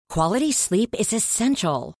Quality sleep is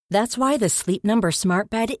essential. That's why the Sleep Number Smart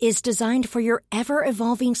Bed is designed for your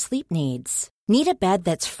ever-evolving sleep needs. Need a bed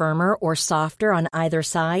that's firmer or softer on either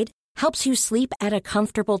side? Helps you sleep at a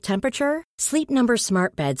comfortable temperature? Sleep Number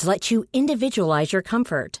Smart Beds let you individualize your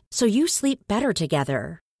comfort, so you sleep better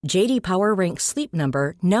together. J.D. Power ranks Sleep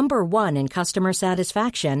Number number 1 in customer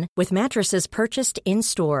satisfaction with mattresses purchased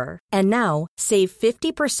in-store. And now, save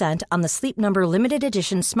 50% on the Sleep Number Limited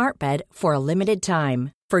Edition Smart Bed for a limited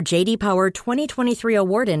time. For J.D. Power 2023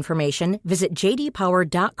 award information, visit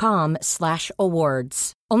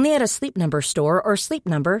jdpower.com/awards. Only at a Sleep Number store or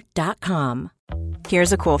sleepnumber.com.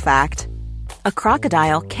 Here's a cool fact. A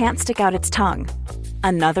crocodile can't stick out its tongue.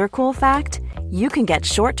 Another cool fact, you can get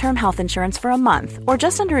short-term health insurance for a month or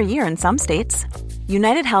just under a year in some states.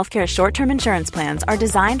 United Healthcare short-term insurance plans are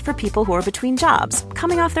designed for people who are between jobs,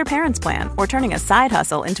 coming off their parents' plan, or turning a side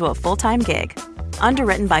hustle into a full-time gig.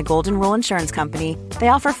 Underwritten by Golden Rule Insurance Company, they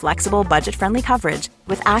offer flexible, budget-friendly coverage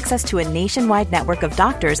with access to a nationwide network of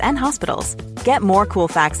doctors and hospitals. Get more cool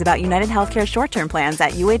facts about United Healthcare short-term plans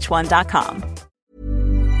at uh1.com.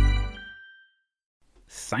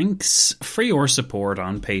 Thanks for your support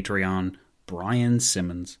on Patreon, Brian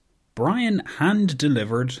Simmons. Brian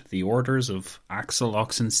hand-delivered the orders of Axel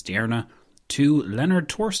Oxenstierna to Leonard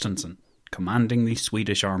Torstensson, commanding the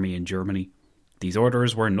Swedish army in Germany. These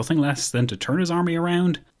orders were nothing less than to turn his army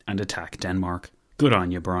around and attack Denmark. Good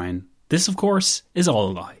on you, Brian. This, of course, is all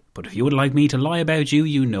a lie. But if you would like me to lie about you,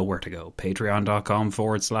 you know where to go.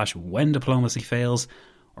 Patreon.com/whendiplomacyfails,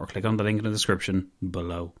 or click on the link in the description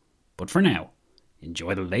below. But for now,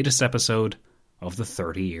 enjoy the latest episode of the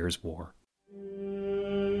 30 Years' War.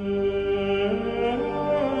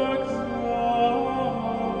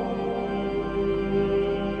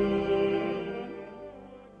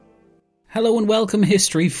 Hello and welcome,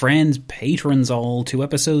 history friends, patrons all, to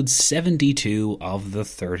episode 72 of the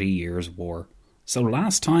 30 Years' War. So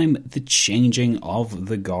last time, the changing of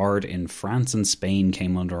the guard in France and Spain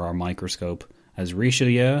came under our microscope, as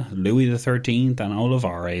Richelieu, Louis XIII and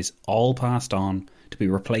Olivares all passed on to be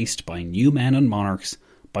replaced by new men and monarchs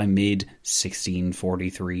by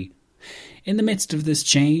mid-1643. In the midst of this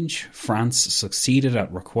change, France succeeded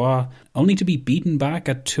at Rocroi, only to be beaten back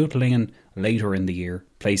at Tuttlingen later in the year,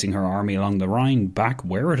 placing her army along the Rhine back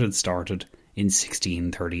where it had started in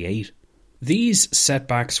 1638. These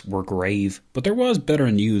setbacks were grave, but there was better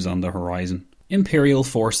news on the horizon. Imperial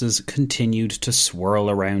forces continued to swirl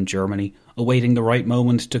around Germany, awaiting the right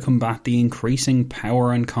moment to combat the increasing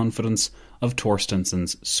power and confidence of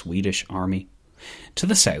Torstensson's Swedish army. To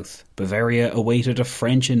the south, Bavaria awaited a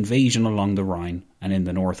French invasion along the Rhine, and in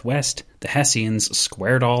the northwest, the Hessians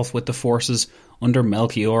squared off with the forces under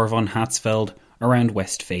Melchior von Hatzfeld around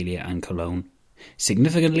Westphalia and Cologne.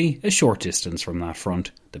 Significantly, a short distance from that front,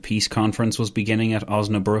 the peace conference was beginning at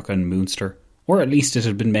Osnabrück and Münster, or at least it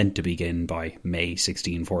had been meant to begin by May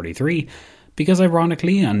 1643, because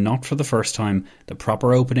ironically, and not for the first time, the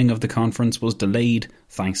proper opening of the conference was delayed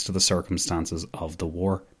thanks to the circumstances of the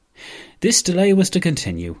war. This delay was to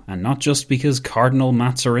continue, and not just because Cardinal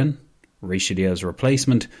Mazarin, Richelieu's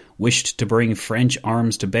replacement, wished to bring French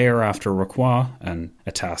arms to bear after Rocroi, and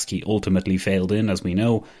a task he ultimately failed in, as we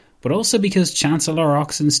know, but also because Chancellor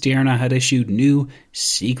Oxenstierna had issued new,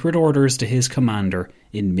 secret orders to his commander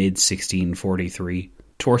in mid-1643.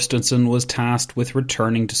 Torstensson was tasked with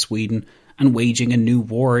returning to Sweden and waging a new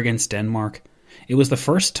war against Denmark. It was the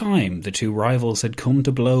first time the two rivals had come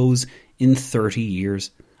to blows in 30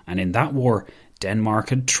 years, and in that war, Denmark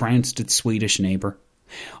had trounced its Swedish neighbour.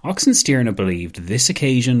 Oxenstierna believed this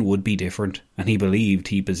occasion would be different, and he believed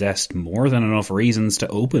he possessed more than enough reasons to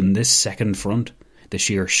open this second front. The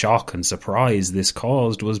sheer shock and surprise this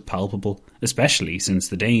caused was palpable, especially since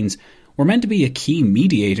the Danes were meant to be a key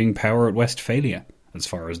mediating power at Westphalia, as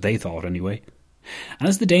far as they thought anyway.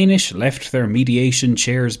 As the Danish left their mediation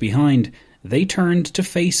chairs behind, they turned to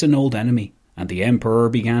face an old enemy, and the Emperor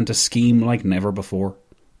began to scheme like never before.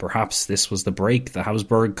 Perhaps this was the break the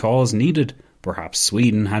Habsburg cause needed. Perhaps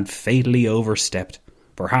Sweden had fatally overstepped.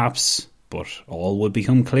 Perhaps, but all would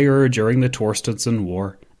become clearer during the Torstensson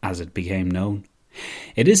War, as it became known.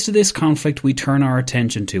 It is to this conflict we turn our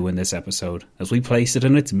attention to in this episode, as we place it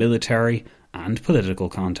in its military and political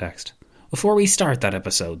context. Before we start that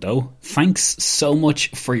episode though, thanks so much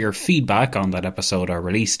for your feedback on that episode I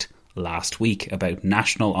released last week about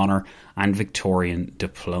national honour and Victorian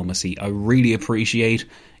diplomacy. I really appreciate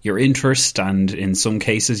your interest and in some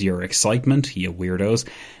cases your excitement, you weirdos,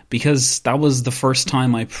 because that was the first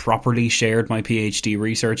time I properly shared my PhD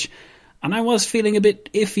research, And I was feeling a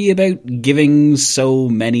bit iffy about giving so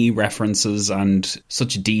many references and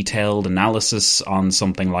such detailed analysis on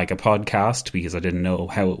something like a podcast because I didn't know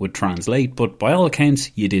how it would translate, but by all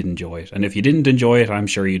accounts, you did enjoy it. And if you didn't enjoy it, I'm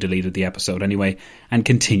sure you deleted the episode anyway and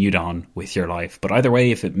continued on with your life. But either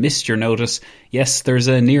way, if it missed your notice, yes, there's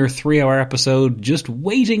a near 3-hour episode just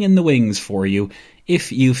waiting in the wings for you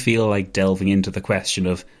if you feel like delving into the question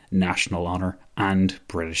of national honour and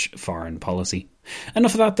British foreign policy.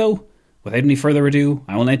 Enough of that though. Without any further ado,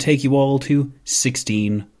 I will now take you all to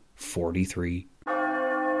 1643.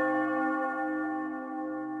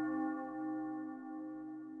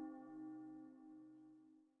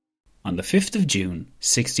 On the 5th of June,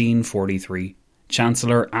 1643,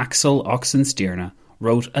 Chancellor Axel Oxenstierna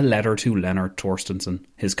wrote a letter to Lennart Torstensson,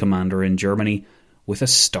 his commander in Germany, with a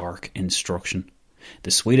stark instruction.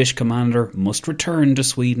 The Swedish commander must return to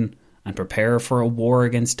Sweden and prepare for a war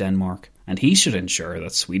against Denmark, and he should ensure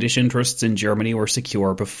that Swedish interests in Germany were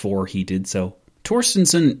secure before he did so.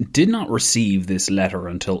 Torstensson did not receive this letter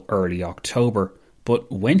until early October,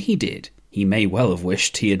 but when he did, he may well have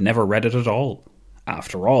wished he had never read it at all.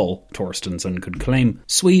 After all, Torstensson could claim,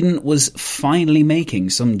 Sweden was finally making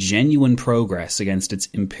some genuine progress against its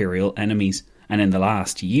imperial enemies, and in the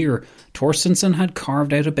last year, Torstensson had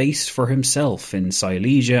carved out a base for himself in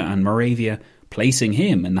Silesia and Moravia, placing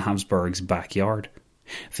him in the Habsburgs' backyard.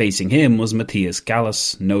 Facing him was Matthias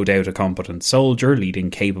Gallus, no doubt a competent soldier leading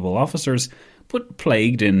capable officers, but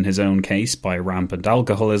plagued in his own case by rampant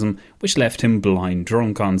alcoholism, which left him blind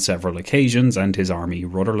drunk on several occasions and his army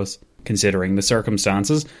rudderless. Considering the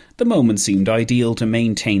circumstances, the moment seemed ideal to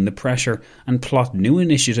maintain the pressure and plot new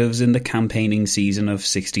initiatives in the campaigning season of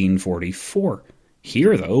 1644.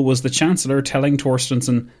 Here, though, was the Chancellor telling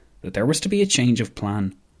Torstensson that there was to be a change of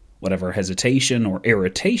plan. Whatever hesitation or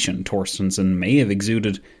irritation Torstensson may have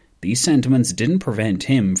exuded, these sentiments didn't prevent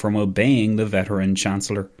him from obeying the veteran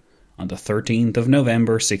Chancellor. On the 13th of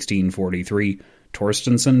November 1643,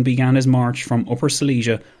 Torstensson began his march from Upper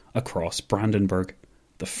Silesia across Brandenburg.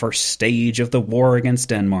 The first stage of the war against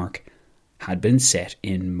Denmark had been set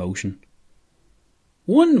in motion.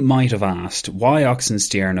 One might have asked why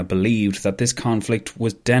Oxenstierna believed that this conflict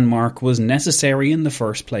with Denmark was necessary in the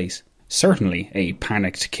first place. Certainly, a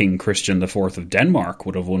panicked King Christian IV of Denmark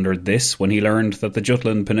would have wondered this when he learned that the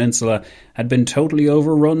Jutland Peninsula had been totally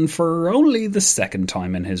overrun for only the second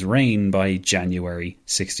time in his reign by January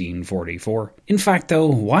 1644. In fact, though,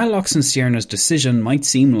 while Oxenstierna's decision might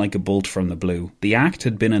seem like a bolt from the blue, the act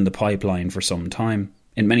had been in the pipeline for some time.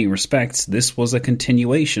 In many respects, this was a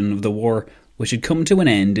continuation of the war which had come to an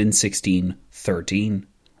end in 1613.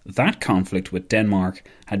 That conflict with Denmark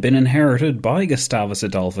had been inherited by Gustavus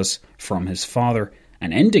Adolphus from his father,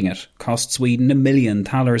 and ending it cost Sweden 1 million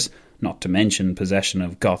thalers, not to mention possession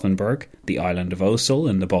of Gothenburg, the island of Osel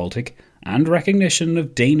in the Baltic, and recognition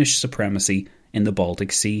of Danish supremacy in the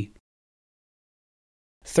Baltic Sea.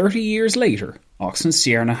 30 years later,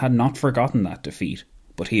 Oxenstierna had not forgotten that defeat,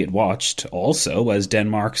 but he had watched, also, as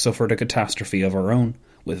Denmark suffered a catastrophe of her own,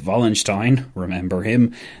 with Wallenstein, remember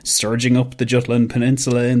him, surging up the Jutland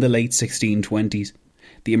Peninsula in the late 1620s.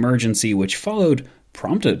 The emergency which followed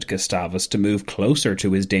prompted Gustavus to move closer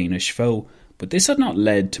to his Danish foe, but this had not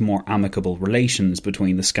led to more amicable relations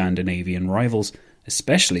between the Scandinavian rivals,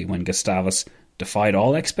 especially when Gustavus defied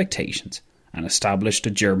all expectations and established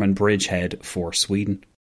a German bridgehead for Sweden.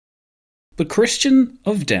 But Christian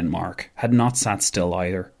of Denmark had not sat still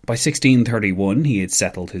either. By 1631 he had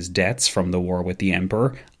settled his debts from the war with the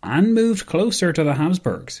Emperor and moved closer to the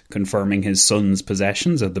Habsburgs, confirming his son's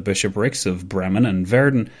possessions of the bishoprics of Bremen and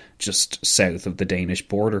Verden, just south of the Danish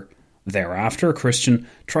border. Thereafter, Christian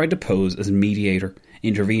tried to pose as mediator,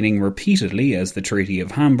 intervening repeatedly as the Treaty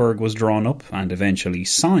of Hamburg was drawn up and eventually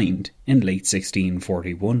signed in late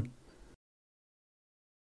 1641.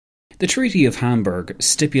 The Treaty of Hamburg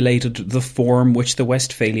stipulated the form which the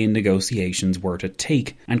Westphalian negotiations were to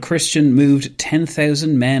take, and Christian moved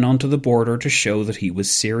 10,000 men onto the border to show that he was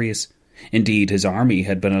serious. Indeed, his army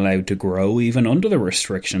had been allowed to grow even under the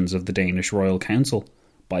restrictions of the Danish Royal Council.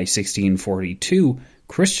 By 1642,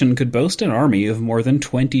 Christian could boast an army of more than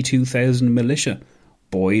 22,000 militia,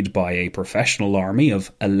 buoyed by a professional army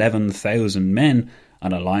of 11,000 men,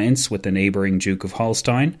 an alliance with the neighbouring Duke of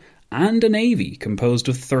Holstein, and a navy composed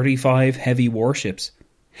of 35 heavy warships.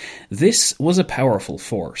 This was a powerful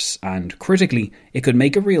force, and critically, it could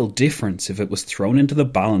make a real difference if it was thrown into the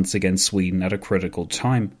balance against Sweden at a critical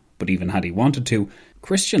time. But even had he wanted to,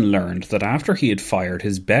 Christian learned that after he had fired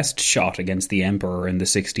his best shot against the Emperor in the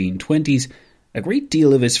 1620s, a great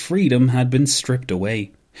deal of his freedom had been stripped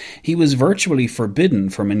away. He was virtually forbidden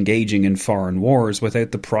from engaging in foreign wars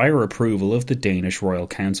without the prior approval of the Danish Royal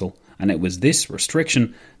Council, and it was this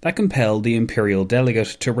restriction that compelled the imperial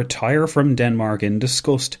delegate to retire from Denmark in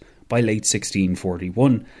disgust by late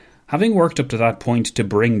 1641, having worked up to that point to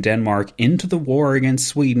bring Denmark into the war against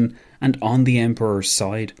Sweden and on the emperor's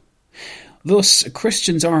side. Thus,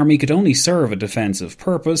 Christian's army could only serve a defensive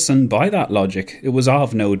purpose, and by that logic, it was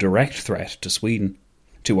of no direct threat to Sweden.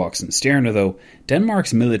 To Oxenstierna, though,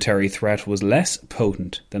 Denmark's military threat was less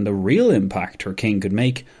potent than the real impact her king could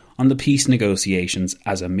make on the peace negotiations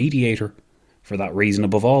as a mediator. For that reason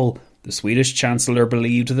above all, the Swedish Chancellor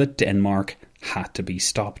believed that Denmark had to be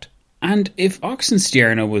stopped. And if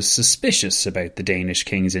Oxenstierna was suspicious about the Danish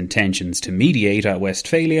king's intentions to mediate at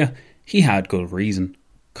Westphalia, he had good reason.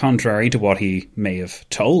 Contrary to what he may have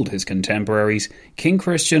told his contemporaries, King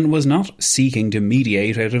Christian was not seeking to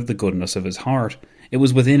mediate out of the goodness of his heart. It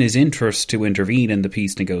was within his interest to intervene in the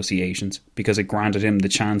peace negotiations, because it granted him the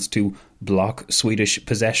chance to block Swedish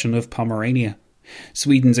possession of Pomerania.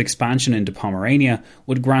 Sweden's expansion into Pomerania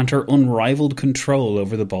would grant her unrivalled control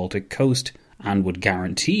over the Baltic coast, and would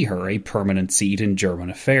guarantee her a permanent seat in German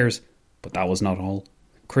affairs. But that was not all.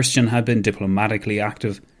 Christian had been diplomatically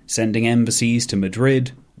active, sending embassies to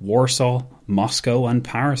Madrid, Warsaw, Moscow and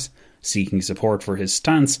Paris, seeking support for his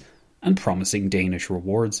stance and promising Danish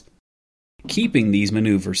rewards. Keeping these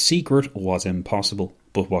manoeuvres secret was impossible,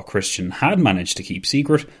 but what Christian had managed to keep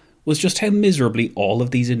secret was just how miserably all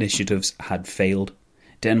of these initiatives had failed.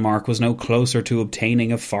 Denmark was no closer to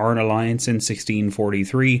obtaining a foreign alliance in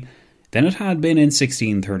 1643 than it had been in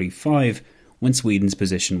 1635, when Sweden's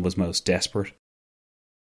position was most desperate.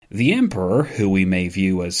 The Emperor, who we may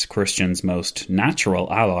view as Christian's most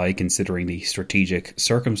natural ally considering the strategic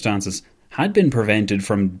circumstances, had been prevented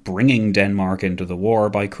from bringing Denmark into the war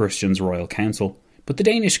by Christian's royal council, but the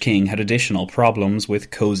Danish king had additional problems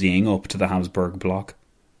with cozying up to the Habsburg bloc.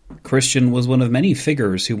 Christian was one of many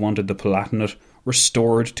figures who wanted the Palatinate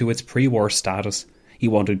restored to its pre-war status. He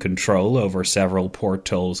wanted control over several port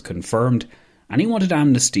tolls confirmed, and he wanted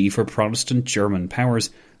amnesty for Protestant German powers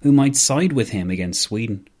who might side with him against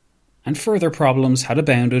Sweden. And further problems had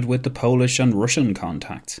abounded with the Polish and Russian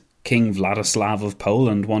contacts. King Vladislav of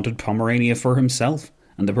Poland wanted Pomerania for himself,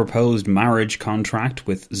 and the proposed marriage contract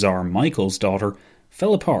with Tsar Michael's daughter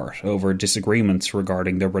fell apart over disagreements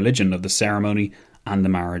regarding the religion of the ceremony and the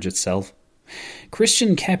marriage itself.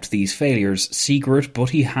 Christian kept these failures secret, but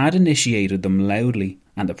he had initiated them loudly,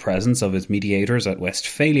 and the presence of his mediators at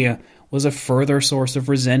Westphalia was a further source of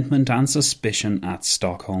resentment and suspicion at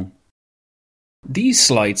Stockholm. These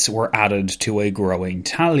slights were added to a growing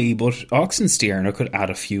tally, but Oxenstierna could add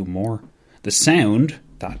a few more. The Sound,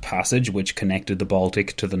 that passage which connected the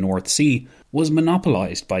Baltic to the North Sea, was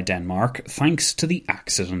monopolised by Denmark thanks to the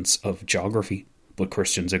accidents of geography. But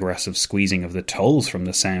Christian's aggressive squeezing of the tolls from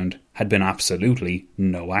the Sound had been absolutely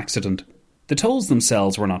no accident. The tolls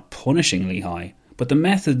themselves were not punishingly high, but the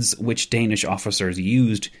methods which Danish officers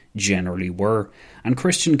used generally were, and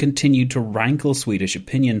Christian continued to rankle Swedish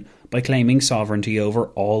opinion by claiming sovereignty over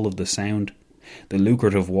all of the Sound. The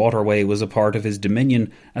lucrative waterway was a part of his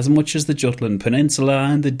dominion as much as the Jutland Peninsula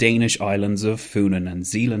and the Danish islands of Funen and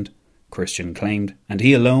Zealand, Christian claimed, and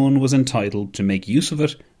he alone was entitled to make use of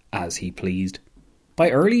it as he pleased. By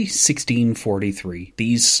early 1643,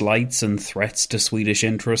 these slights and threats to Swedish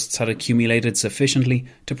interests had accumulated sufficiently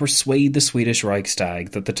to persuade the Swedish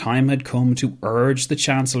Reichstag that the time had come to urge the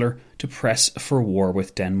Chancellor to press for war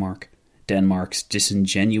with Denmark. Denmark's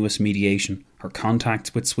disingenuous mediation, her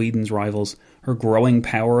contacts with Sweden's rivals, her growing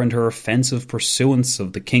power and her offensive pursuance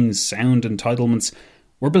of the king's sound entitlements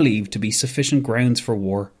were believed to be sufficient grounds for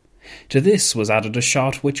war. To this was added a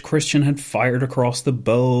shot which Christian had fired across the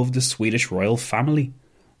bow of the Swedish royal family.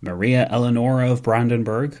 Maria Eleonora of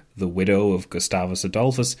Brandenburg, the widow of Gustavus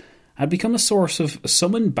Adolphus, had become a source of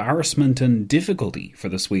some embarrassment and difficulty for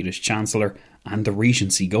the Swedish Chancellor and the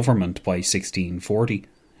Regency government by 1640,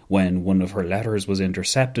 when one of her letters was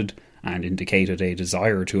intercepted and indicated a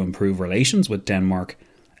desire to improve relations with Denmark.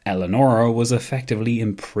 Eleonora was effectively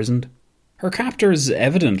imprisoned. Her captors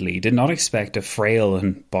evidently did not expect a frail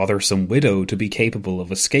and bothersome widow to be capable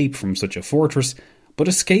of escape from such a fortress, but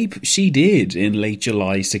escape she did in late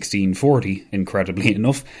July 1640, incredibly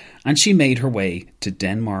enough, and she made her way to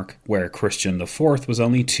Denmark, where Christian IV was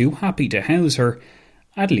only too happy to house her,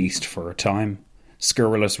 at least for a time.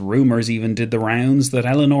 Scurrilous rumours even did the rounds that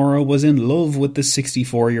Eleonora was in love with the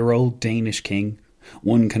 64-year-old Danish king.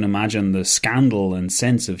 One can imagine the scandal and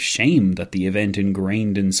sense of shame that the event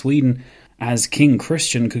ingrained in Sweden, as King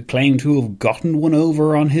Christian could claim to have gotten one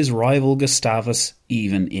over on his rival Gustavus,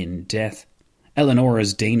 even in death.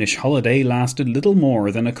 Eleonora's Danish holiday lasted little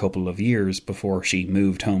more than a couple of years before she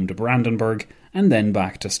moved home to Brandenburg and then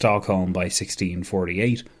back to Stockholm by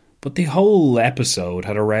 1648. But the whole episode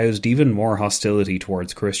had aroused even more hostility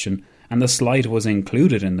towards Christian, and the slight was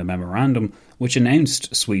included in the memorandum, which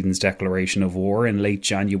announced Sweden's declaration of war in late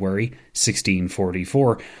January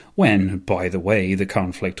 1644, when, by the way, the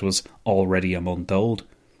conflict was already a month old.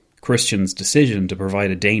 Christian's decision to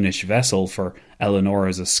provide a Danish vessel for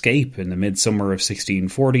Eleonora's escape in the midsummer of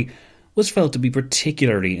 1640 was felt to be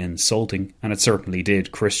particularly insulting, and it certainly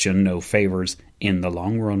did Christian no favours in the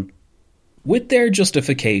long run. With their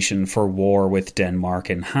justification for war with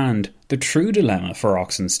Denmark in hand, the true dilemma for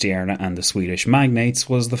Oxenstierna and the Swedish magnates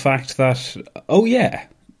was the fact that, oh yeah,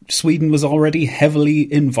 Sweden was already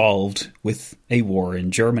heavily involved with a war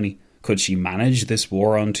in Germany. Could she manage this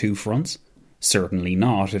war on two fronts? Certainly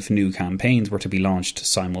not if new campaigns were to be launched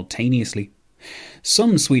simultaneously.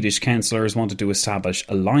 Some Swedish councillors wanted to establish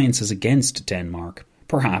alliances against Denmark,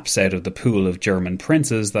 perhaps out of the pool of German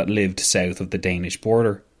princes that lived south of the Danish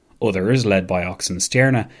border. Others, led by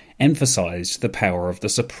Oxenstierna, emphasised the power of the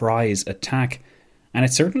surprise attack, and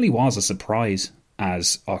it certainly was a surprise.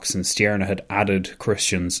 As Oxenstierna had added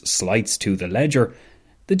Christian's slights to the ledger,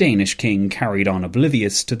 the Danish king carried on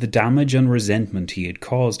oblivious to the damage and resentment he had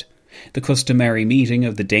caused. The customary meeting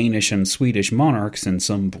of the Danish and Swedish monarchs in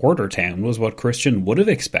some border town was what Christian would have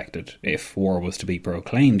expected if war was to be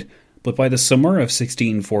proclaimed, but by the summer of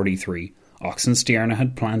 1643, Oxenstierna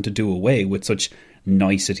had planned to do away with such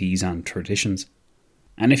niceties and traditions.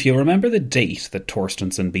 And if you remember the date that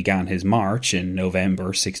Torstenson began his march in November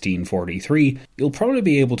 1643, you'll probably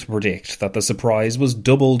be able to predict that the surprise was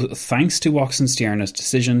doubled thanks to Oxenstierna's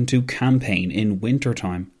decision to campaign in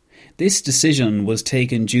wintertime. This decision was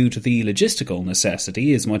taken due to the logistical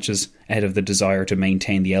necessity as much as out of the desire to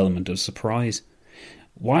maintain the element of surprise.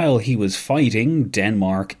 While he was fighting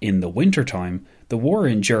Denmark in the wintertime, the war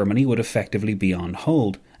in Germany would effectively be on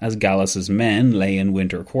hold, as Gallus's men lay in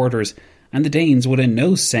winter quarters, and the Danes would in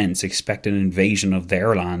no sense expect an invasion of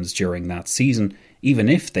their lands during that season, even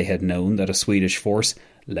if they had known that a Swedish force,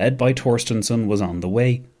 led by Torstensson, was on the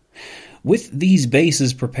way. With these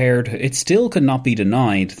bases prepared, it still could not be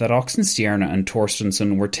denied that Oxenstierna and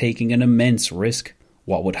Torstensson were taking an immense risk.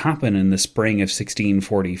 What would happen in the spring of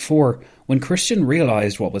 1644 when Christian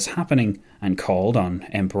realised what was happening and called on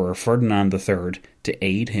Emperor Ferdinand III to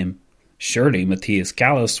aid him? Surely Matthias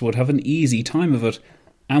Gallus would have an easy time of it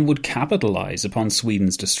and would capitalise upon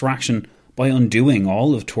Sweden's distraction by undoing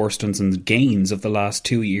all of Torstensson's gains of the last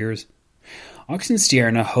 2 years.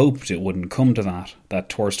 Oxenstierna hoped it wouldn't come to that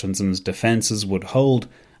Torstensson's defences would hold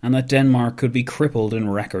and that Denmark could be crippled in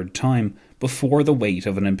record time before the weight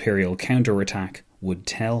of an imperial counterattack would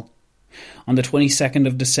tell. On the 22nd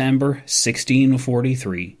of December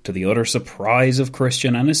 1643, to the utter surprise of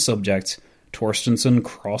Christian and his subjects, Torstensson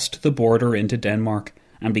crossed the border into Denmark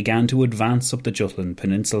and began to advance up the Jutland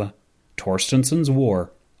Peninsula. Torstensson's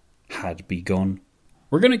war had begun.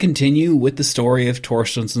 We're going to continue with the story of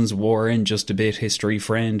Torstensson's war in just a bit, history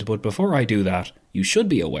friend, but before I do that, you should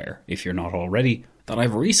be aware, if you're not already, that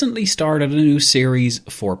I've recently started a new series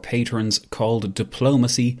for patrons called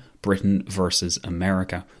Diplomacy, Britain versus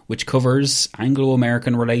America, which covers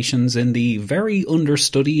Anglo-American relations in the very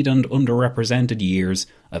understudied and underrepresented years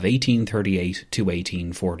of 1838 to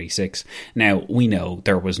 1846. Now, we know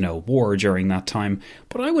there was no war during that time,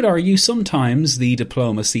 but I would argue sometimes the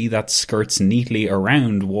diplomacy that skirts neatly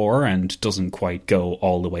around war and doesn't quite go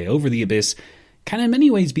all the way over the abyss can in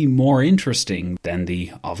many ways be more interesting than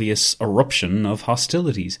the obvious eruption of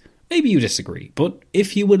hostilities. Maybe you disagree, but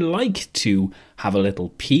if you would like to have a little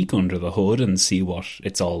peek under the hood and see what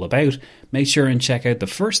it's all about, make sure and check out the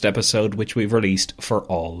first episode which we've released for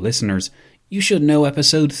all listeners. You should know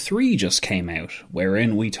episode 3 just came out,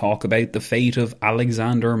 wherein we talk about the fate of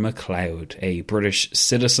Alexander MacLeod, a British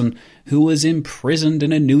citizen who was imprisoned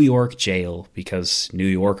in a New York jail because New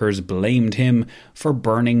Yorkers blamed him for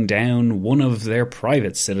burning down one of their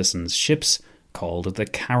private citizens' ships called the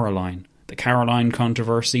Caroline. The Caroline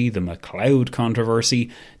controversy, the MacLeod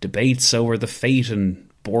controversy, debates over the fate and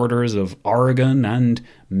borders of Oregon and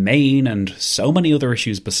Maine and so many other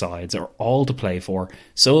issues besides are all to play for.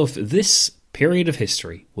 So if this period of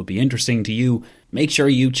history would be interesting to you, make sure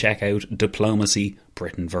you check out Diplomacy,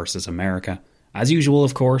 Britain versus America. As usual,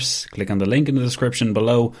 of course, click on the link in the description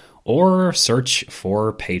below or search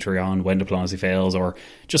for Patreon When Diplomacy Fails, or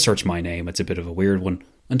just search my name, it's a bit of a weird one.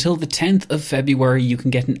 Until the 10th of February, you can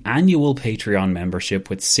get an annual Patreon membership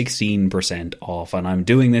with 16% off, and I'm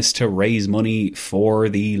doing this to raise money for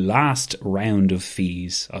the last round of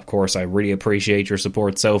fees. Of course, I really appreciate your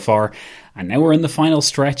support so far, and now we're in the final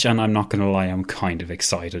stretch, and I'm not going to lie, I'm kind of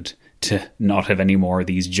excited to not have any more of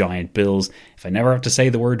these giant bills. If I never have to say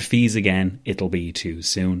the word fees again, it'll be too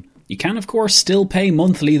soon. You can, of course, still pay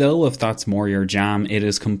monthly though, if that's more your jam. It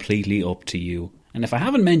is completely up to you. And if I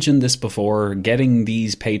haven't mentioned this before, getting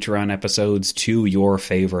these Patreon episodes to your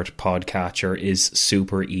favourite podcatcher is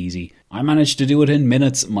super easy. I managed to do it in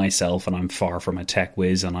minutes myself, and I'm far from a tech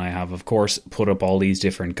whiz, and I have, of course, put up all these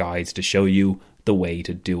different guides to show you the way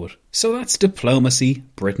to do it. So that's Diplomacy,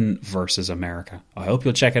 Britain versus America. I hope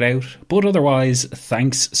you'll check it out, but otherwise,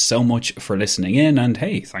 thanks so much for listening in, and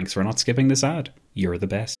hey, thanks for not skipping this ad. You're the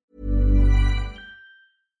best.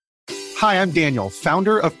 Hi, I'm Daniel,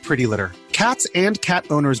 founder of Pretty Litter. Cats and cat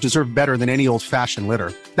owners deserve better than any old-fashioned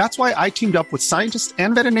litter. That's why I teamed up with scientists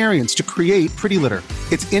and veterinarians to create Pretty Litter.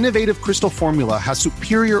 Its innovative crystal formula has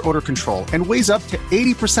superior odor control and weighs up to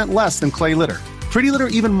 80% less than clay litter. Pretty Litter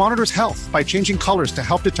even monitors health by changing colors to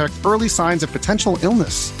help detect early signs of potential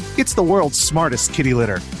illness. It's the world's smartest kitty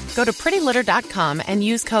litter. Go to prettylitter.com and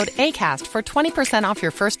use code ACAST for 20% off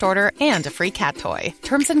your first order and a free cat toy.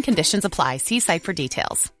 Terms and conditions apply. See site for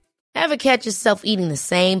details. Ever catch yourself eating the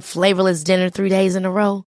same flavorless dinner 3 days in a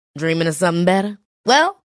row? Dreaming of something better?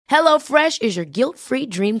 Well, HelloFresh is your guilt-free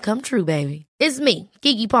dream come true, baby. It's me,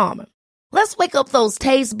 Keke Palmer. Let's wake up those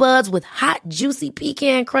taste buds with hot, juicy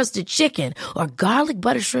pecan-crusted chicken or garlic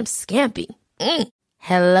butter shrimp scampi.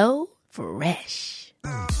 Hello Fresh.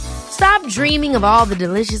 Stop dreaming of all the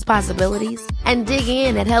delicious possibilities and dig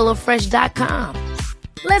in at HelloFresh.com.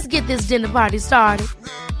 Let's get this dinner party started.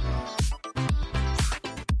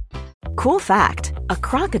 Cool fact, a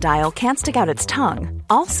crocodile can't stick out its tongue.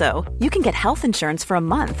 Also, you can get health insurance for a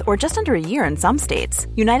month or just under a year in some states.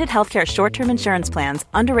 United Healthcare short-term insurance plans,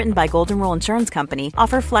 underwritten by Golden Rule Insurance Company,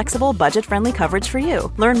 offer flexible, budget-friendly coverage for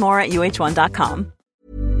you. Learn more at uh1.com.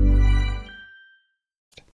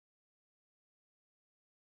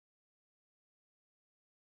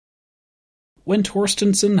 When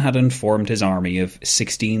Torstenson had informed his army of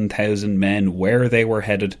 16,000 men where they were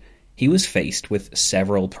headed, he was faced with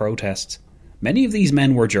several protests. Many of these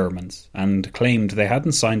men were Germans, and claimed they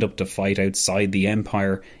hadn't signed up to fight outside the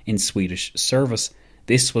Empire in Swedish service.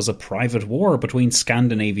 This was a private war between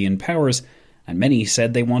Scandinavian powers, and many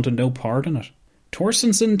said they wanted no part in it.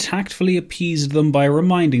 Torstenson tactfully appeased them by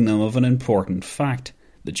reminding them of an important fact.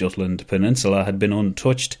 The Jutland Peninsula had been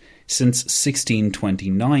untouched since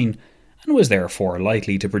 1629, and was therefore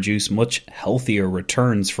likely to produce much healthier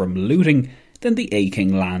returns from looting than the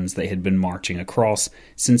aching lands they had been marching across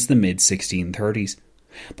since the mid-1630s.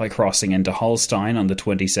 By crossing into Holstein on the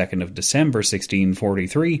 22nd of December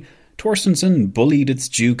 1643, Torstenson bullied its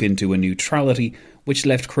duke into a neutrality which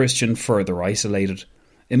left Christian further isolated.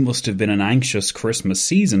 It must have been an anxious Christmas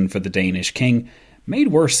season for the Danish king, made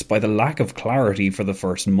worse by the lack of clarity for the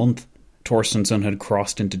first month. Torstenson had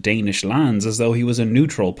crossed into Danish lands as though he was a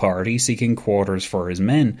neutral party seeking quarters for his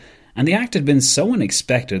men, and the act had been so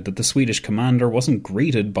unexpected that the Swedish commander wasn't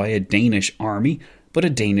greeted by a Danish army, but a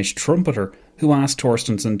Danish trumpeter who asked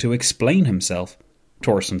Torstenson to explain himself.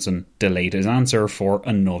 Torstenson delayed his answer for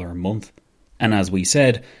another month. And as we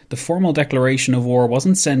said, the formal declaration of war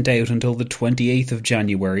wasn't sent out until the 28th of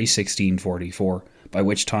January 1644, by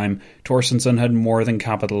which time Torstenson had more than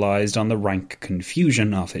capitalised on the rank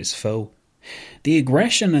confusion of his foe. The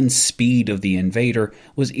aggression and speed of the invader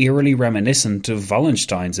was eerily reminiscent of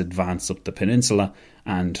Wallenstein's advance up the peninsula,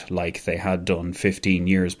 and, like they had done 15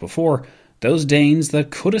 years before, those Danes that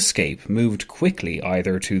could escape moved quickly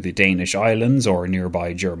either to the Danish islands or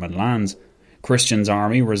nearby German lands. Christian's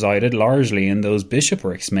army resided largely in those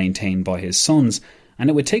bishoprics maintained by his sons, and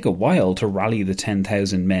it would take a while to rally the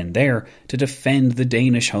 10,000 men there to defend the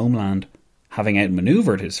Danish homeland. Having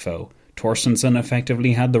outmanoeuvred his foe, Torstenson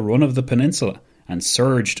effectively had the run of the peninsula and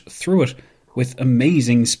surged through it with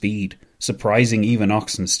amazing speed, surprising even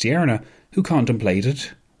Oxenstierna, who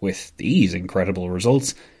contemplated, with these incredible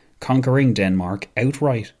results, conquering Denmark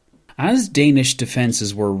outright. As Danish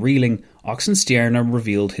defences were reeling, Oxenstierna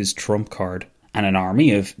revealed his trump card, and an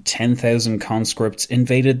army of 10,000 conscripts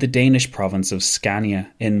invaded the Danish province of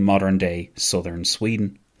Scania in modern-day southern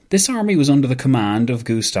Sweden. This army was under the command of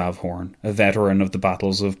Gustav Horn, a veteran of the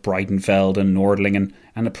battles of Breitenfeld and Nordlingen,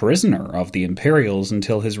 and a prisoner of the Imperials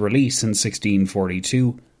until his release in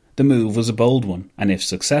 1642. The move was a bold one, and if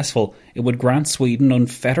successful, it would grant Sweden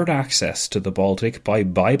unfettered access to the Baltic by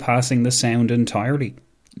bypassing the Sound entirely.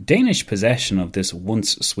 Danish possession of this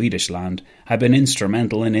once Swedish land had been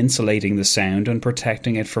instrumental in insulating the Sound and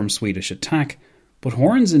protecting it from Swedish attack, but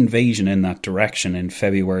Horn's invasion in that direction in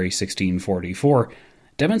February 1644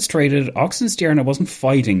 demonstrated Oxenstierna wasn't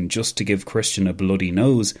fighting just to give Christian a bloody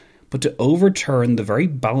nose, but to overturn the very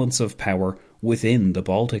balance of power within the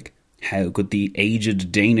Baltic. How could the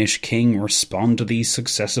aged Danish king respond to these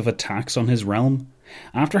successive attacks on his realm?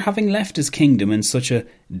 After having left his kingdom in such a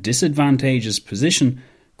disadvantageous position,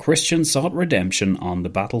 Christian sought redemption on the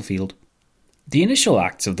battlefield. The initial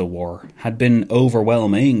acts of the war had been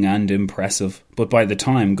overwhelming and impressive, but by the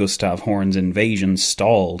time Gustav Horn's invasion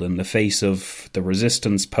stalled in the face of the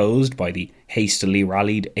resistance posed by the hastily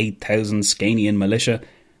rallied 8,000 Scanian militia,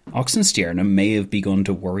 Oxenstierna may have begun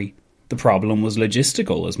to worry. The problem was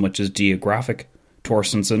logistical as much as geographic.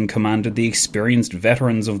 Torstensson commanded the experienced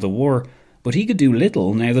veterans of the war, but he could do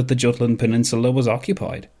little now that the Jutland Peninsula was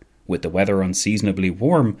occupied. With the weather unseasonably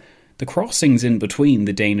warm, the crossings in between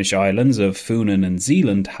the Danish islands of Funen and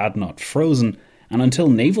Zealand had not frozen, and until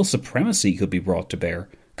naval supremacy could be brought to bear,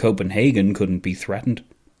 Copenhagen couldn't be threatened.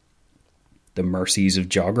 The mercies of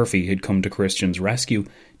geography had come to Christian's rescue,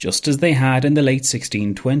 just as they had in the late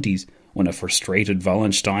 1620s, when a frustrated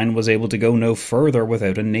Wallenstein was able to go no further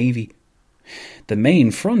without a navy. The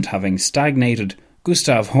main front having stagnated,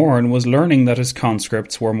 Gustav Horn was learning that his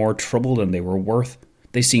conscripts were more trouble than they were worth.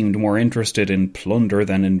 They seemed more interested in plunder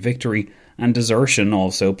than in victory, and desertion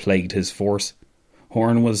also plagued his force.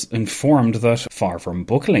 Horn was informed that, far from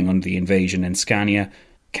buckling under the invasion in Scania,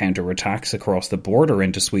 counterattacks across the border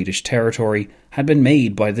into Swedish territory had been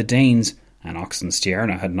made by the Danes, and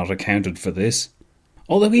Oxenstierna had not accounted for this.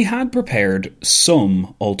 Although he had prepared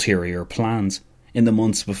some ulterior plans. In the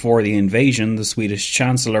months before the invasion, the Swedish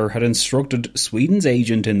Chancellor had instructed Sweden's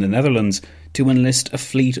agent in the Netherlands to enlist a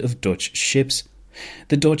fleet of Dutch ships.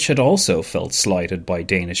 The Dutch had also felt slighted by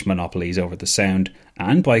Danish monopolies over the Sound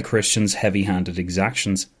and by Christian's heavy-handed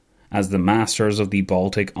exactions. As the masters of the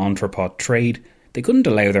Baltic entrepot trade, they couldn't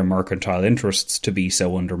allow their mercantile interests to be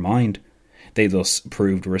so undermined. They thus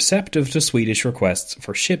proved receptive to Swedish requests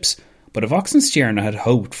for ships, but if Oxenstierna had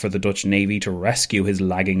hoped for the Dutch navy to rescue his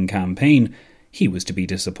lagging campaign, he was to be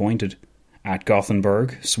disappointed. At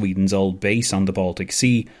Gothenburg, Sweden's old base on the Baltic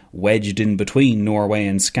Sea, wedged in between Norway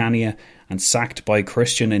and Scania, and sacked by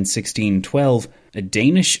Christian in 1612, a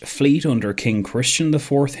Danish fleet under King Christian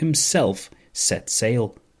IV himself set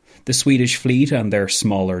sail. The Swedish fleet and their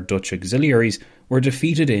smaller Dutch auxiliaries were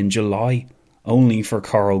defeated in July, only for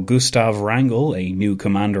Carl Gustav Wrangel, a new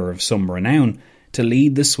commander of some renown, to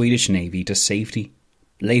lead the Swedish navy to safety.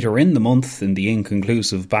 Later in the month, in the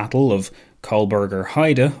inconclusive battle of Kolberger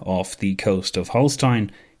Heide off the coast of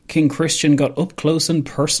Holstein, King Christian got up close and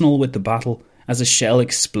personal with the battle as a shell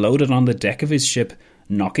exploded on the deck of his ship,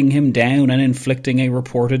 knocking him down and inflicting a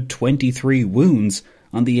reported 23 wounds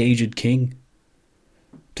on the aged king.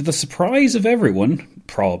 To the surprise of everyone,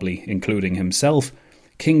 probably including himself,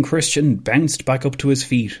 King Christian bounced back up to his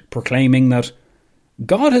feet, proclaiming that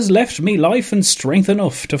God has left me life and strength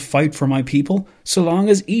enough to fight for my people, so long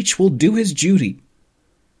as each will do his duty.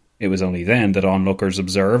 It was only then that onlookers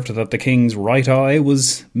observed that the king's right eye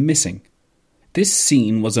was missing. This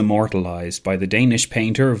scene was immortalised by the Danish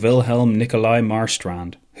painter Wilhelm Nicolai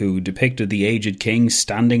Marstrand, who depicted the aged king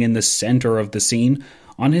standing in the centre of the scene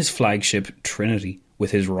on his flagship Trinity,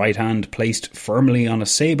 with his right hand placed firmly on a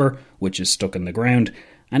sabre, which is stuck in the ground,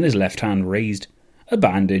 and his left hand raised. A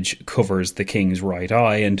bandage covers the king's right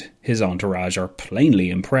eye, and his entourage are plainly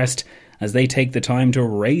impressed as they take the time to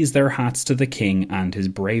raise their hats to the king and his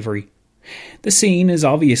bravery. The scene is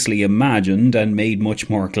obviously imagined and made much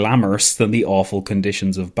more glamorous than the awful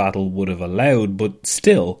conditions of battle would have allowed, but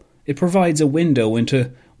still, it provides a window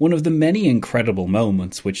into one of the many incredible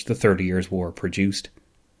moments which the 30 Years' War produced.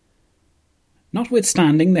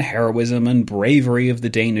 Notwithstanding the heroism and bravery of the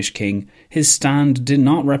Danish king, his stand did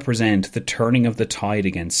not represent the turning of the tide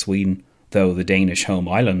against Sweden, though the Danish home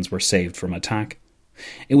islands were saved from attack.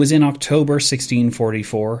 It was in October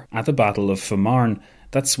 1644, at the Battle of Fehmarn,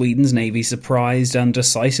 that Sweden's navy surprised and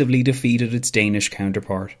decisively defeated its Danish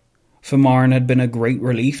counterpart. Fehmarn had been a great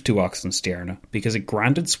relief to Oxenstierna because it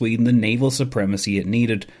granted Sweden the naval supremacy it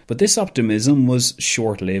needed, but this optimism was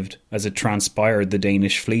short-lived. As it transpired, the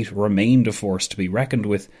Danish fleet remained a force to be reckoned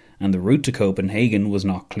with, and the route to Copenhagen was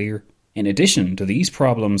not clear. In addition to these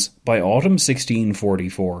problems, by autumn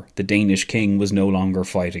 1644, the Danish king was no longer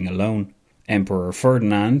fighting alone. Emperor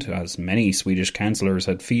Ferdinand, as many Swedish councillors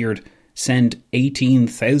had feared, sent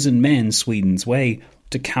 18,000 men Sweden's way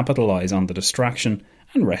to capitalise on the distraction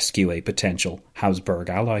and rescue a potential Habsburg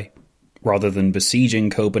ally. Rather than besieging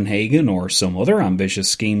Copenhagen or some other ambitious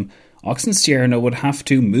scheme, Oxenstierna would have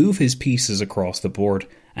to move his pieces across the board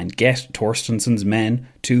and get Torstensson's men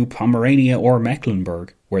to Pomerania or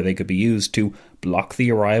Mecklenburg, where they could be used to block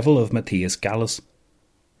the arrival of Matthias Gallus.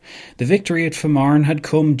 The victory at Fehmarn had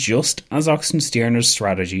come just as Oxenstierna's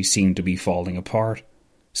strategy seemed to be falling apart.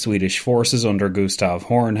 Swedish forces under Gustav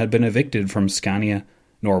Horn had been evicted from Scania.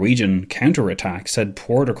 Norwegian counterattacks had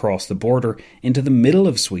poured across the border into the middle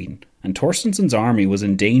of Sweden, and Torstensson's army was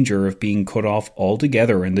in danger of being cut off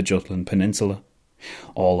altogether in the Jutland Peninsula.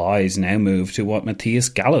 All eyes now moved to what Matthias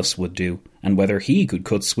Gallus would do, and whether he could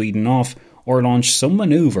cut Sweden off or launch some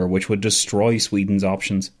manoeuvre which would destroy Sweden's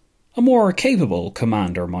options. A more capable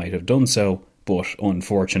commander might have done so, but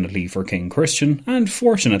unfortunately for King Christian, and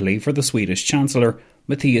fortunately for the Swedish Chancellor,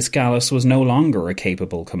 Matthias Gallus was no longer a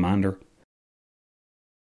capable commander.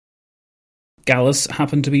 Gallus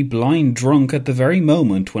happened to be blind drunk at the very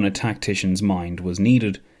moment when a tactician's mind was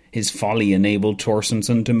needed. His folly enabled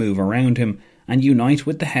Torstensson to move around him and unite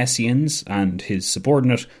with the Hessians and his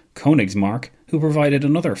subordinate, Königsmark, who provided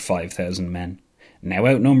another 5,000 men. Now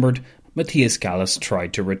outnumbered, Matthias Gallus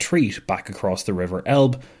tried to retreat back across the River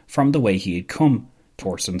Elbe from the way he had come.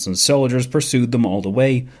 Torstensson's soldiers pursued them all the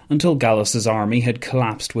way until Gallus's army had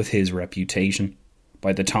collapsed with his reputation.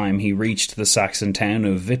 By the time he reached the Saxon town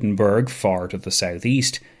of Wittenberg, far to the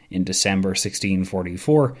southeast, in December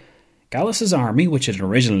 1644, Gallus's army, which had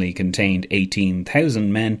originally contained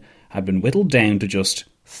 18,000 men, had been whittled down to just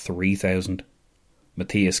 3,000.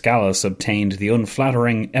 Matthias Gallus obtained the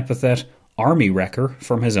unflattering epithet Army Wrecker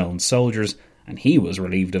from his own soldiers, and he was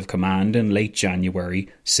relieved of command in late January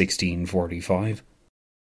 1645.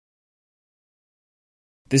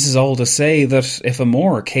 This is all to say that if a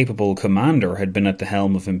more capable commander had been at the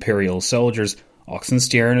helm of imperial soldiers,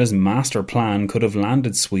 Oxenstierna's master plan could have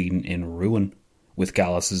landed Sweden in ruin. With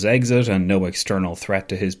Gallus's exit and no external threat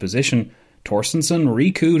to his position, Torstensson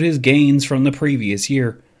recouped his gains from the previous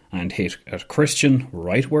year and hit at Christian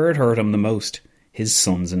right where it hurt him the most, his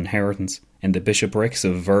son's inheritance, in the bishoprics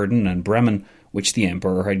of Verden and Bremen, which the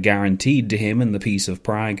emperor had guaranteed to him in the Peace of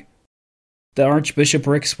Prague. The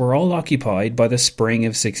archbishoprics were all occupied by the spring of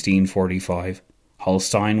 1645.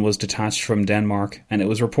 Holstein was detached from Denmark, and it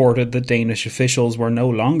was reported that Danish officials were no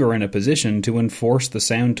longer in a position to enforce the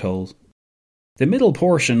sound tolls. The middle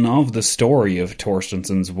portion of the story of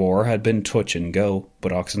Torstensson's war had been touch and go,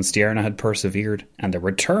 but Oxenstierna had persevered, and the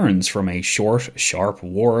returns from a short, sharp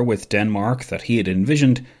war with Denmark that he had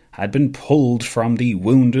envisioned had been pulled from the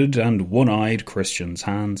wounded and one-eyed Christian's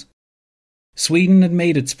hands. Sweden had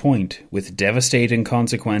made its point, with devastating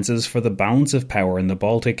consequences for the balance of power in the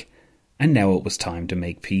Baltic, and now it was time to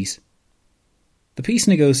make peace. The peace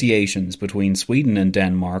negotiations between Sweden and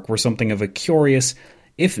Denmark were something of a curious,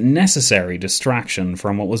 if necessary, distraction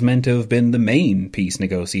from what was meant to have been the main peace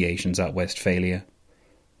negotiations at Westphalia.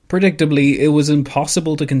 Predictably, it was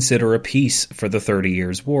impossible to consider a peace for the 30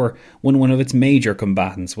 Years' War when one of its major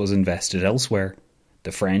combatants was invested elsewhere.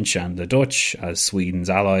 The French and the Dutch, as Sweden's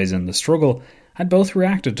allies in the struggle, had both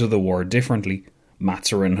reacted to the war differently.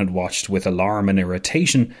 Mazarin had watched with alarm and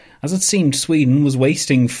irritation as it seemed Sweden was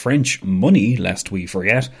wasting French money, lest we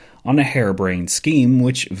forget, on a harebrained scheme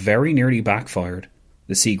which very nearly backfired.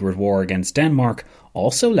 The secret war against Denmark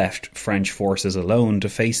also left French forces alone to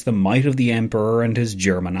face the might of the Emperor and his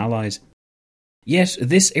German allies. Yet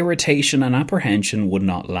this irritation and apprehension would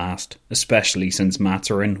not last, especially since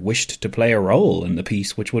Mazarin wished to play a role in the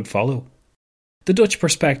peace which would follow. The Dutch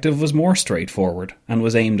perspective was more straightforward and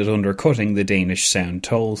was aimed at undercutting the Danish sound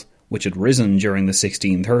tolls, which had risen during the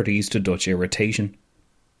 1630s to Dutch irritation.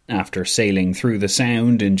 After sailing through the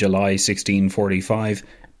Sound in July 1645,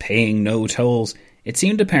 paying no tolls, it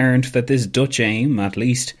seemed apparent that this Dutch aim, at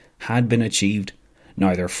least, had been achieved.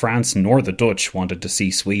 Neither France nor the Dutch wanted to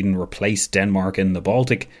see Sweden replace Denmark in the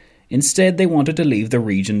Baltic. Instead, they wanted to leave the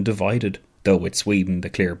region divided, though with Sweden the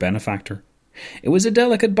clear benefactor. It was a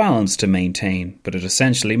delicate balance to maintain, but it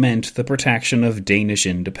essentially meant the protection of Danish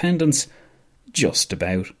independence, just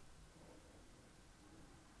about.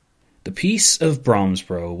 The Peace of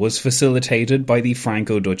Bromsbro was facilitated by the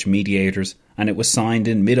Franco-Dutch mediators, and it was signed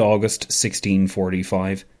in mid-August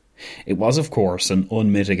 1645. It was, of course, an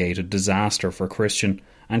unmitigated disaster for Christian,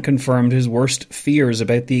 and confirmed his worst fears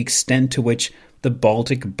about the extent to which the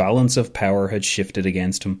Baltic balance of power had shifted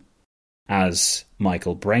against him. As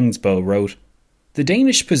Michael Brengsbo wrote, "The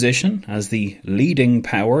Danish position as the leading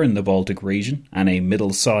power in the Baltic region, and a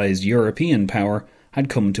middle-sized European power, had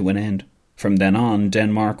come to an end. From then on,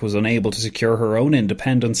 Denmark was unable to secure her own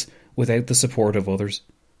independence without the support of others."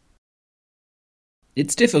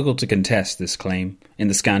 It's difficult to contest this claim. In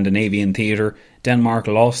the Scandinavian theatre, Denmark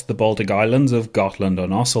lost the Baltic islands of Gotland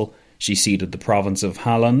and Ossel, She ceded the province of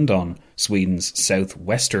Halland on Sweden's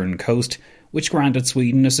southwestern coast, which granted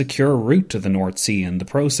Sweden a secure route to the North Sea in the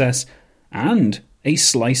process, and a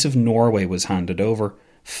slice of Norway was handed over,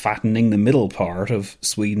 fattening the middle part of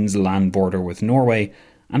Sweden's land border with Norway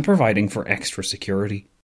and providing for extra security.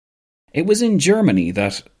 It was in Germany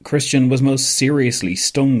that Christian was most seriously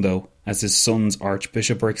stung, though, as his son's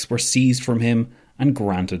archbishoprics were seized from him and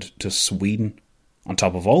granted to Sweden. On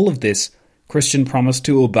top of all of this, Christian promised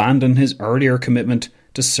to abandon his earlier commitment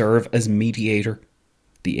to serve as mediator.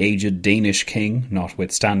 The aged Danish king,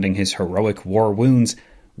 notwithstanding his heroic war wounds,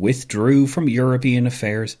 withdrew from European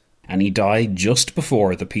affairs, and he died just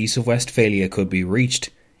before the Peace of Westphalia could be reached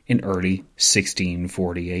in early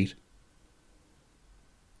 1648.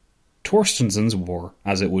 Torstensson's War,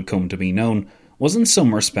 as it would come to be known, was in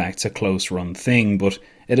some respects a close-run thing, but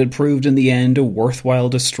it had proved in the end a worthwhile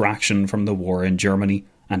distraction from the war in Germany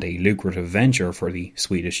and a lucrative venture for the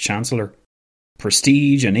Swedish Chancellor.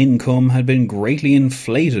 Prestige and income had been greatly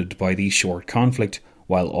inflated by the short conflict,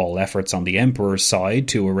 while all efforts on the Emperor's side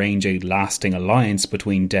to arrange a lasting alliance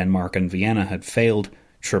between Denmark and Vienna had failed,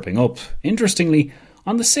 tripping up, interestingly,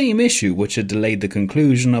 on the same issue which had delayed the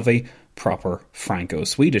conclusion of a proper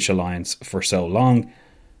Franco-Swedish alliance for so long,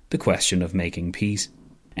 the question of making peace.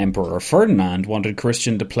 Emperor Ferdinand wanted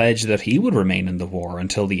Christian to pledge that he would remain in the war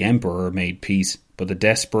until the Emperor made peace, but the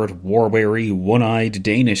desperate, war-weary, one-eyed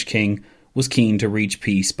Danish king was keen to reach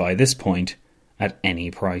peace by this point at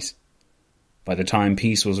any price. By the time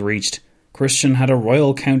peace was reached, Christian had a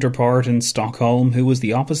royal counterpart in Stockholm who was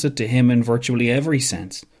the opposite to him in virtually every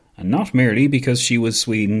sense, and not merely because she was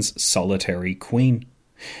Sweden's solitary queen.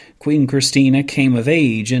 Queen Christina came of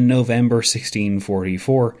age in November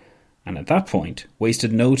 1644, and at that point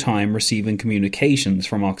wasted no time receiving communications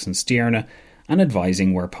from Oxenstierna and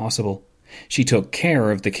advising where possible. She took care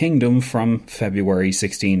of the kingdom from February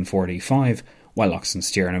 1645, while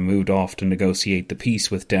Oxenstierna moved off to negotiate the peace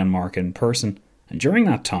with Denmark in person, and during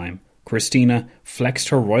that time, Christina flexed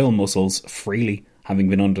her royal muscles freely, having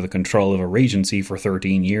been under the control of a regency for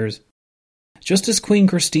 13 years. Just as Queen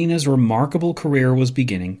Christina's remarkable career was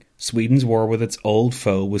beginning, Sweden's war with its old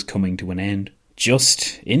foe was coming to an end.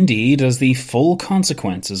 Just, indeed, as the full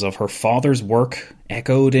consequences of her father's work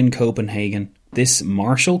echoed in Copenhagen, this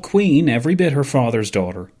martial queen, every bit her father's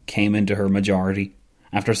daughter, came into her majority.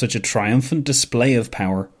 After such a triumphant display of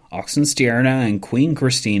power, Oxenstierna and Queen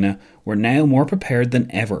Christina were now more prepared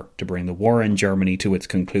than ever to bring the war in Germany to its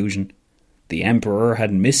conclusion. The Emperor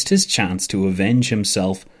had missed his chance to avenge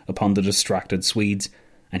himself upon the distracted Swedes,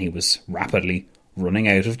 and he was rapidly running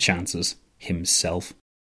out of chances himself.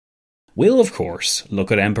 We'll, of course,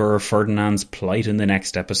 look at Emperor Ferdinand's plight in the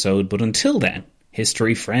next episode, but until then,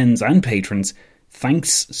 history friends and patrons,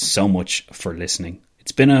 thanks so much for listening.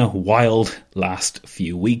 It's been a wild last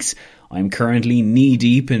few weeks. I'm currently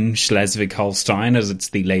knee-deep in Schleswig-Holstein as it's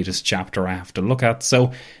the latest chapter I have to look at,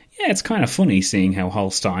 so yeah, it's kind of funny seeing how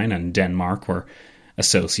Holstein and Denmark were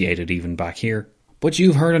associated even back here. But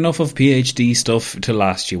you've heard enough of PhD stuff to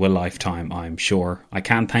last you a lifetime, I'm sure. I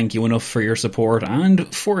can't thank you enough for your support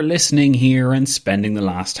and for listening here and spending the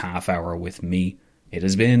last half hour with me. It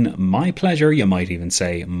has been my pleasure, you might even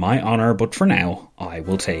say my honour, but for now, I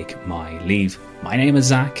will take my leave. My name is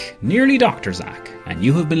Zach, nearly Dr. Zach, and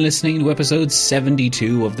you have been listening to episode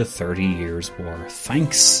 72 of the 30 Years' War.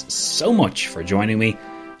 Thanks so much for joining me,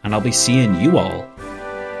 and I'll be seeing you all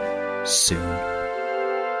soon.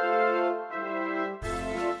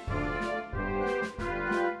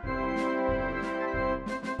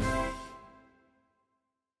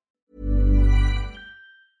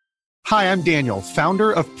 Hi, I'm Daniel,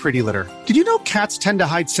 founder of Pretty Litter. Did you know cats tend to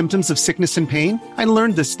hide symptoms of sickness and pain? I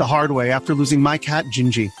learned this the hard way after losing my cat,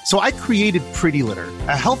 Gingy. So I created Pretty Litter,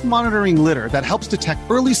 a health monitoring litter that helps detect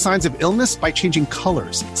early signs of illness by changing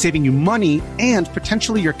colors, saving you money and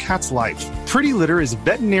potentially your cat's life. Pretty Litter is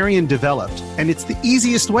veterinarian developed, and it's the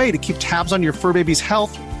easiest way to keep tabs on your fur baby's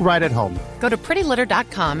health right at home. Go to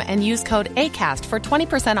prettylitter.com and use code ACAST for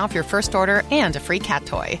 20% off your first order and a free cat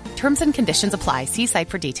toy. Terms and conditions apply. See site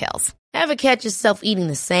for details. Ever catch yourself eating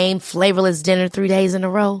the same flavorless dinner 3 days in a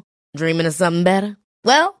row? Dreaming of something better?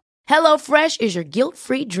 Well, HelloFresh is your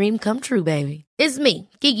guilt-free dream come true, baby. It's me,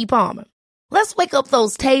 Keke Palmer. Let's wake up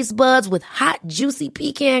those taste buds with hot, juicy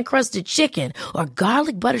pecan-crusted chicken or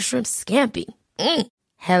garlic butter shrimp scampi.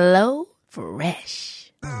 Hello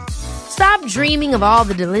Fresh. Stop dreaming of all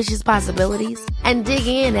the delicious possibilities and dig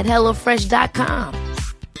in at HelloFresh.com.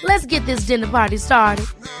 Let's get this dinner party started.